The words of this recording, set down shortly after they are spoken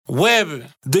Webbing.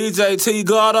 DJ T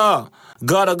Gotta.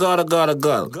 Gotta. TD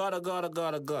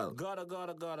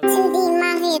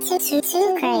Mafia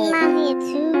too crazy.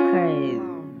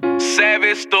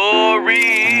 Savage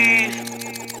stories.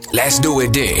 Let's do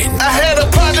it then. I had a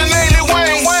partner named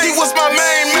Wayne. He was my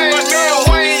main man.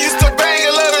 Lil Wayne used to bang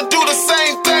and let her do the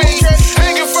same thing.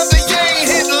 Hanging from the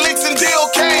yang, hitting licks and deal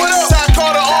cane. Ty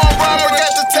caught her arm robber,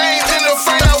 got detained in the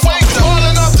frame. I wanked her,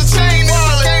 falling off the chain.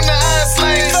 Came to Ice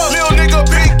Lane. Lil nigga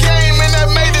big game and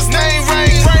that made his name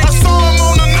rain. I saw him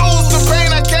on the news, the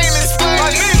pain I can't explain.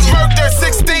 My nigga murked at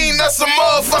 16, that's a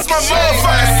motherfucker. That's my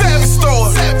motherfucking savage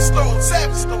store.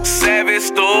 Savage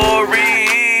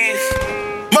stories.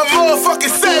 My motherfucking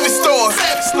savage store.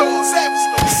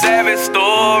 Savage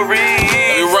stories.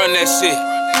 Let me run that shit.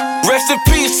 Rest in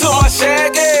peace to my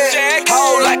shaggy.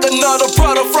 Hold like another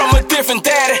brother from a different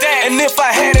daddy. And if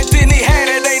I had it, then he had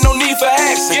it. Ain't no need for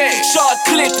asking. Short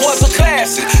Click was a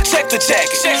classic. Check the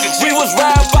jacket. We was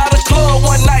riding by the club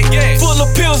one night, full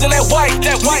of pills in that white.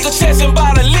 Nigga chasing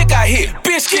by the lick I hit.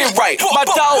 Bitch get right. My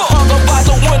dog hung up by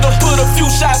the window, put a few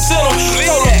shots in him.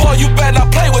 Told him, boy, you better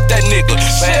not play with that nigga.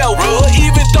 Shell wood,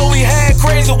 even though he had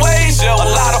crazy ways. A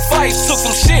lot of fights, took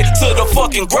some shit to the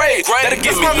fucking grave. That'll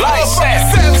give me life.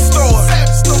 Savage store.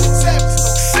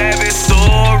 Savage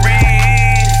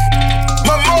stories.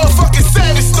 My motherfucking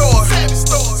savage store.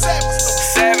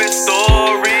 Savage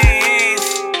stories.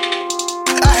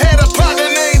 I had a partner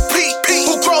named Pete,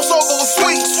 who crossover was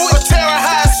sweet. A Terra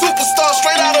High superstar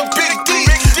straight out of Big D.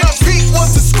 Young Pete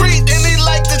was discreet and he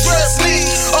liked to dress neat.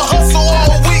 A hustle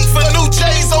all week for new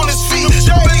J's on his feet.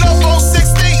 Jumping up on 16,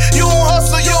 you don't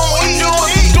hustle, you don't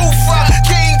eat. Do fry,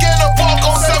 King get a bark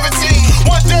on 17.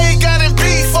 One day he got in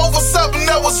beef over something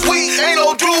that was weak. Ain't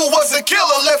no dude was a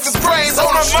killer, left his brains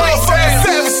on the street.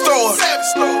 Savage store.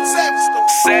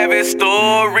 Savage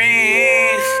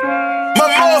stories. My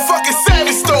motherfucking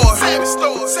savage store.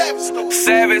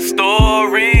 Savage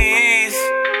stories.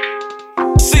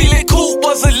 Sealy Coop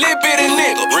was a lit bitty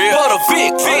nigga, but a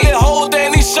Vic. Feeling whole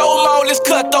damn, he showed him all this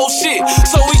cutthroat shit.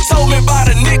 So he told me about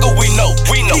a nigga we know.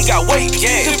 He got weight,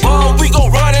 yeah. Boy, we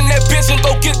gon' run in that bitch and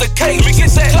go get the cake. We get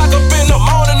that clock up in the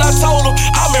morning, I told him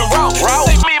I'm en route.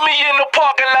 They meet me in the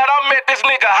parking lot, I'm at this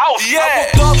nigga house. I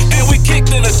woke up, then we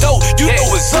kicked in the door. You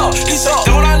know it's up. He said,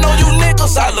 don't I know you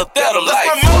niggas? I looked at him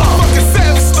like,